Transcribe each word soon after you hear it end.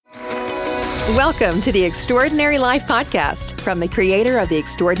Welcome to the Extraordinary Life Podcast from the creator of the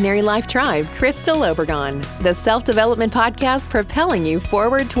Extraordinary Life Tribe, Crystal Obregon, the self-development podcast propelling you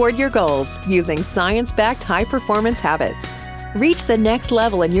forward toward your goals using science-backed high-performance habits. Reach the next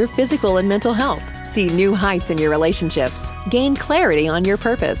level in your physical and mental health, see new heights in your relationships, gain clarity on your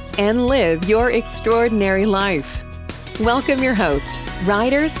purpose, and live your extraordinary life. Welcome your host,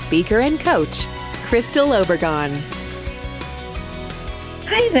 writer, speaker, and coach, Crystal Obregon.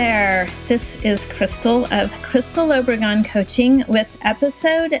 Hi there, this is Crystal of Crystal Obregon Coaching with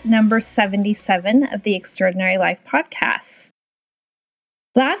episode number 77 of the Extraordinary Life Podcast.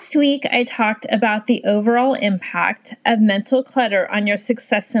 Last week, I talked about the overall impact of mental clutter on your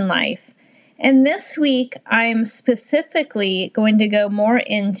success in life. And this week, I'm specifically going to go more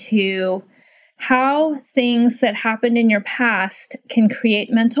into how things that happened in your past can create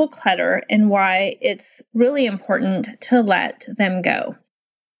mental clutter and why it's really important to let them go.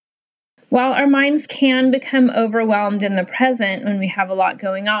 While our minds can become overwhelmed in the present when we have a lot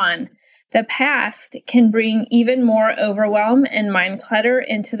going on, the past can bring even more overwhelm and mind clutter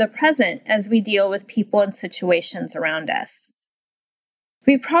into the present as we deal with people and situations around us.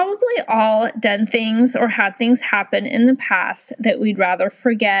 We've probably all done things or had things happen in the past that we'd rather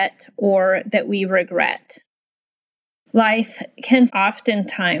forget or that we regret. Life can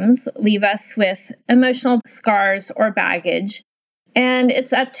oftentimes leave us with emotional scars or baggage, and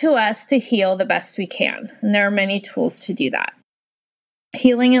it's up to us to heal the best we can. And there are many tools to do that.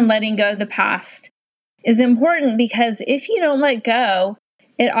 Healing and letting go of the past is important because if you don't let go,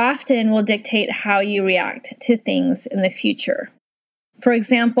 it often will dictate how you react to things in the future. For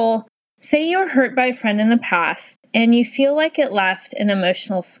example, say you were hurt by a friend in the past and you feel like it left an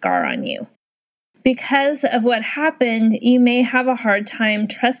emotional scar on you. Because of what happened, you may have a hard time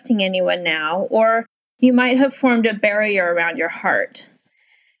trusting anyone now, or you might have formed a barrier around your heart.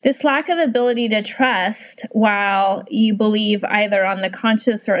 This lack of ability to trust, while you believe either on the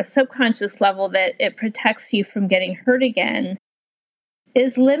conscious or a subconscious level that it protects you from getting hurt again,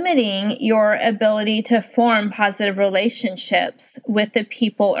 is limiting your ability to form positive relationships with the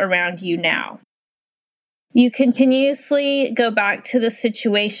people around you now. You continuously go back to the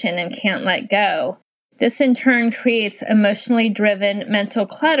situation and can't let go. This in turn creates emotionally driven mental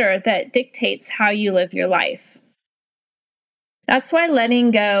clutter that dictates how you live your life. That's why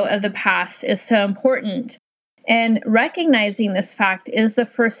letting go of the past is so important. And recognizing this fact is the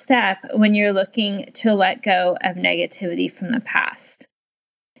first step when you're looking to let go of negativity from the past.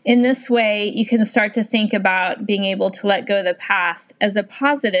 In this way, you can start to think about being able to let go of the past as a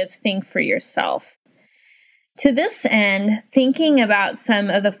positive thing for yourself. To this end, thinking about some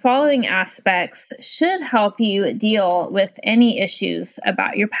of the following aspects should help you deal with any issues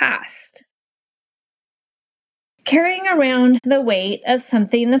about your past. Carrying around the weight of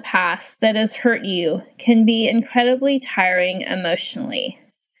something in the past that has hurt you can be incredibly tiring emotionally.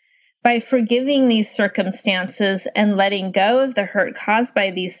 By forgiving these circumstances and letting go of the hurt caused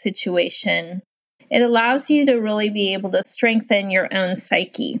by these situations, it allows you to really be able to strengthen your own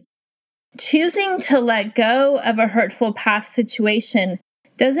psyche. Choosing to let go of a hurtful past situation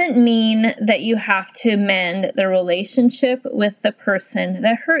doesn't mean that you have to mend the relationship with the person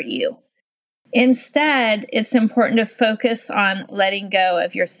that hurt you. Instead, it's important to focus on letting go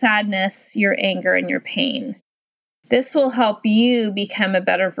of your sadness, your anger, and your pain. This will help you become a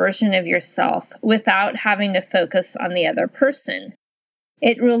better version of yourself without having to focus on the other person.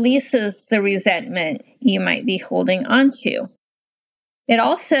 It releases the resentment you might be holding onto. It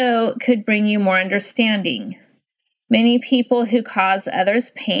also could bring you more understanding. Many people who cause others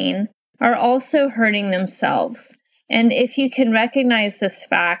pain are also hurting themselves. And if you can recognize this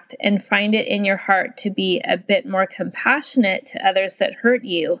fact and find it in your heart to be a bit more compassionate to others that hurt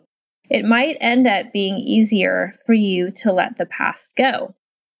you, it might end up being easier for you to let the past go.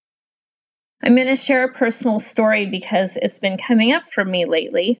 I'm going to share a personal story because it's been coming up for me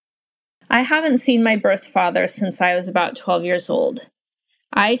lately. I haven't seen my birth father since I was about 12 years old.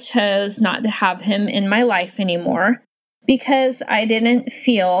 I chose not to have him in my life anymore because I didn't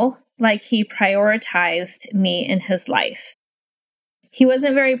feel like he prioritized me in his life. He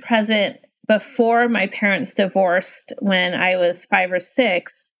wasn't very present before my parents divorced when I was 5 or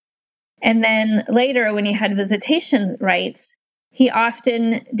 6. And then later, when he had visitation rights, he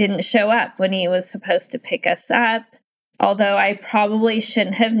often didn't show up when he was supposed to pick us up. Although I probably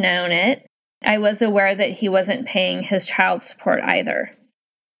shouldn't have known it, I was aware that he wasn't paying his child support either.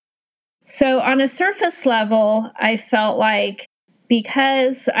 So on a surface level, I felt like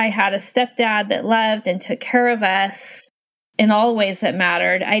because I had a stepdad that loved and took care of us in all ways that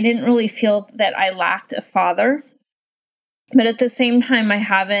mattered, I didn't really feel that I lacked a father. But at the same time, I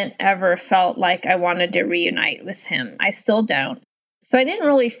haven't ever felt like I wanted to reunite with him. I still don't. So I didn't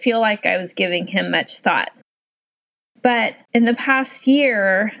really feel like I was giving him much thought. But in the past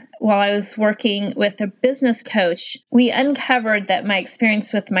year, while I was working with a business coach, we uncovered that my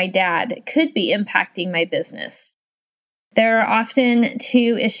experience with my dad could be impacting my business. There are often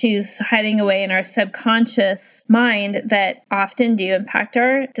two issues hiding away in our subconscious mind that often do impact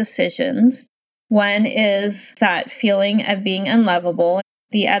our decisions. One is that feeling of being unlovable.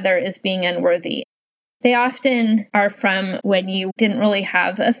 The other is being unworthy. They often are from when you didn't really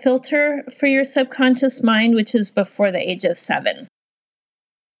have a filter for your subconscious mind, which is before the age of 7.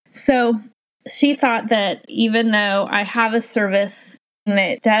 So she thought that even though I have a service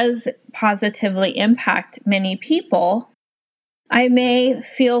that does positively impact many people, I may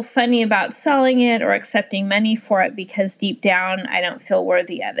feel funny about selling it or accepting money for it because deep down I don't feel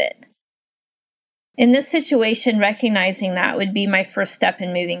worthy of it. In this situation, recognizing that would be my first step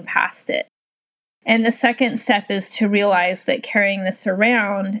in moving past it. And the second step is to realize that carrying this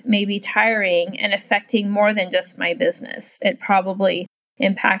around may be tiring and affecting more than just my business. It probably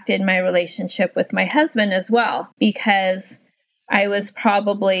impacted my relationship with my husband as well, because I was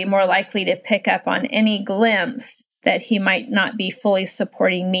probably more likely to pick up on any glimpse that he might not be fully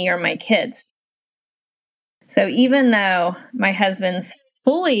supporting me or my kids. So even though my husband's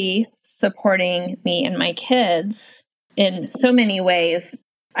fully supporting me and my kids in so many ways,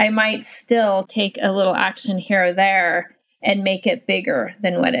 I might still take a little action here or there and make it bigger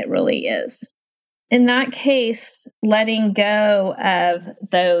than what it really is. In that case, letting go of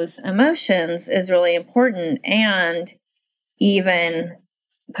those emotions is really important, and even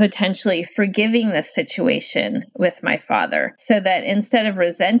potentially forgiving the situation with my father, so that instead of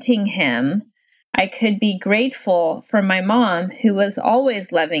resenting him, I could be grateful for my mom, who was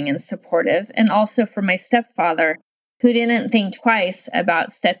always loving and supportive, and also for my stepfather, who didn't think twice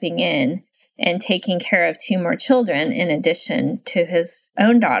about stepping in and taking care of 2 more children in addition to his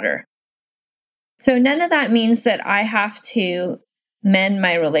own daughter. So none of that means that I have to mend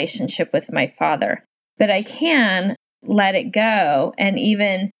my relationship with my father, but I can let it go and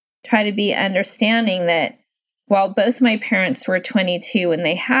even try to be understanding that while both my parents were 22 when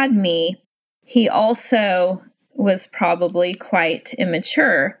they had me, he also was probably quite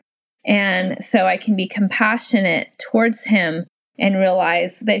immature. And so I can be compassionate towards him and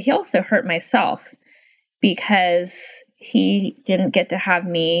realize that he also hurt myself because he didn't get to have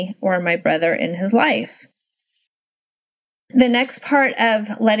me or my brother in his life. The next part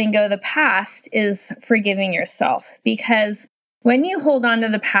of letting go of the past is forgiving yourself, because when you hold on to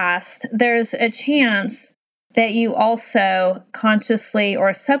the past, there's a chance that you also consciously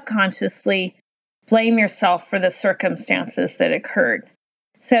or subconsciously blame yourself for the circumstances that occurred.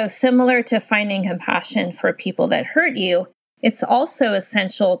 So similar to finding compassion for people that hurt you, it's also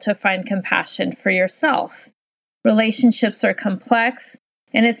essential to find compassion for yourself. Relationships are complex,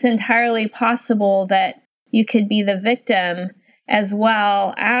 and it's entirely possible that you could be the victim as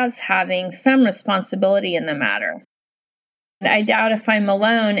well as having some responsibility in the matter. I doubt if I'm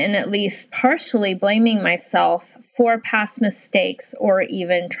alone in at least partially blaming myself for past mistakes or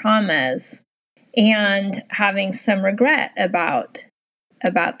even traumas and having some regret about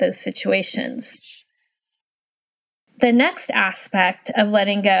those situations. The next aspect of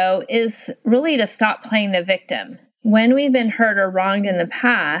letting go is really to stop playing the victim. When we've been hurt or wronged in the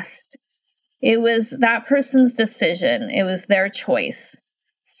past, it was that person's decision. It was their choice.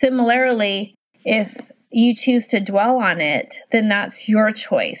 Similarly, if you choose to dwell on it, then that's your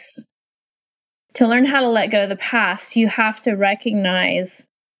choice. To learn how to let go of the past, you have to recognize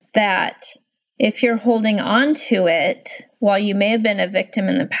that if you're holding on to it, while you may have been a victim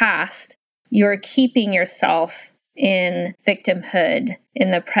in the past, you're keeping yourself in victimhood in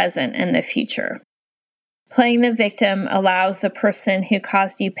the present and the future. Playing the victim allows the person who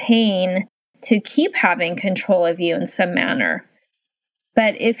caused you pain to keep having control of you in some manner.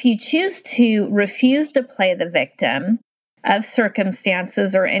 But if you choose to refuse to play the victim of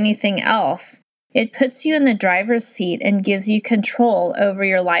circumstances or anything else, it puts you in the driver's seat and gives you control over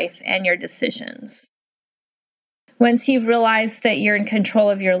your life and your decisions. Once you've realized that you're in control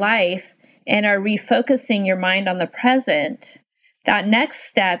of your life and are refocusing your mind on the present, that next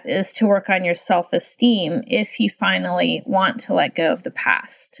step is to work on your self-esteem if you finally want to let go of the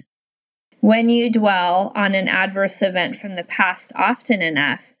past. When you dwell on an adverse event from the past often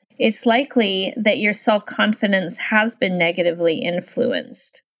enough, it's likely that your self-confidence has been negatively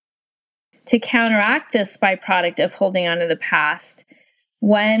influenced. To counteract this byproduct of holding on to the past,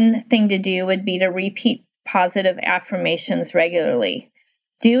 one thing to do would be to repeat positive affirmations regularly.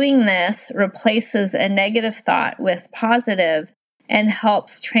 Doing this replaces a negative thought with positive and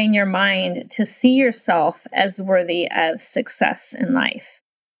helps train your mind to see yourself as worthy of success in life.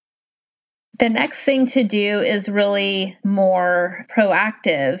 The next thing to do is really more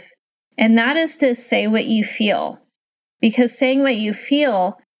proactive, and that is to say what you feel. Because saying what you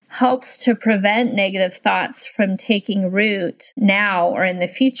feel helps to prevent negative thoughts from taking root now or in the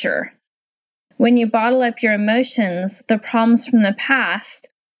future. When you bottle up your emotions, the problems from the past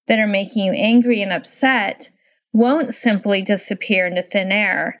that are making you angry and upset won't simply disappear into thin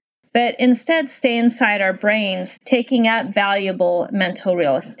air, but instead stay inside our brains, taking up valuable mental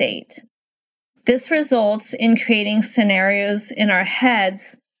real estate. This results in creating scenarios in our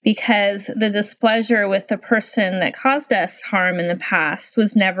heads because the displeasure with the person that caused us harm in the past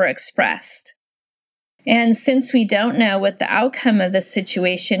was never expressed. And since we don't know what the outcome of the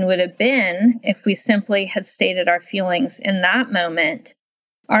situation would have been if we simply had stated our feelings in that moment,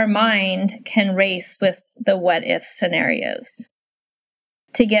 our mind can race with the what-if scenarios.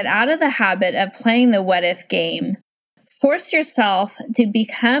 To get out of the habit of playing the what-if game, force yourself to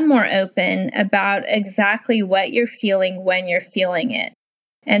become more open about exactly what you're feeling when you're feeling it.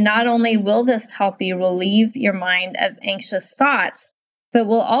 And not only will this help you relieve your mind of anxious thoughts, but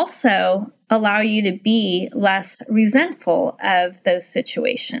will also allow you to be less resentful of those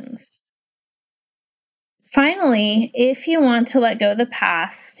situations. Finally, if you want to let go of the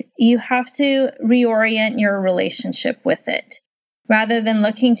past, you have to reorient your relationship with it. Rather than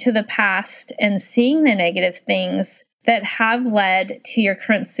looking to the past and seeing the negative things that have led to your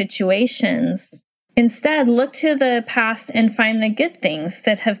current situations, instead look to the past and find the good things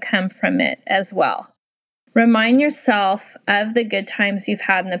that have come from it as well. Remind yourself of the good times you've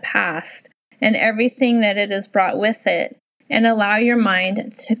had in the past and everything that it has brought with it, and allow your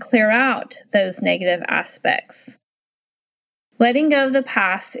mind to clear out those negative aspects. Letting go of the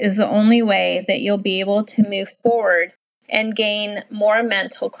past is the only way that you'll be able to move forward and gain more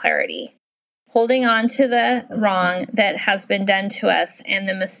mental clarity. Holding on to the wrong that has been done to us and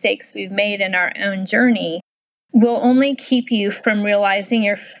the mistakes we've made in our own journey will only keep you from realizing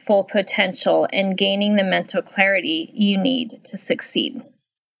your full potential and gaining the mental clarity you need to succeed.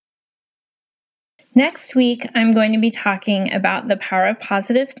 Next week, I'm going to be talking about the power of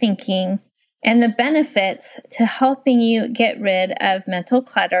positive thinking and the benefits to helping you get rid of mental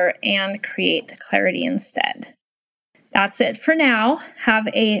clutter and create clarity instead. That's it for now. Have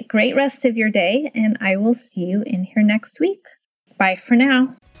a great rest of your day, and I will see you in here next week. Bye for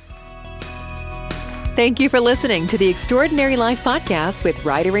now. Thank you for listening to the Extraordinary Life Podcast with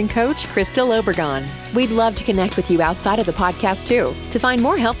writer and coach Crystal Obregon. We'd love to connect with you outside of the podcast too. To find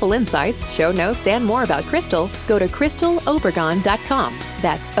more helpful insights, show notes, and more about Crystal, go to crystalobregon.com.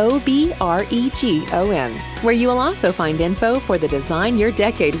 That's OBREGON, where you will also find info for the Design Your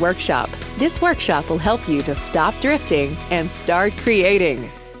Decade workshop. This workshop will help you to stop drifting and start creating.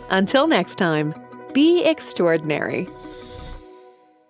 Until next time, be extraordinary.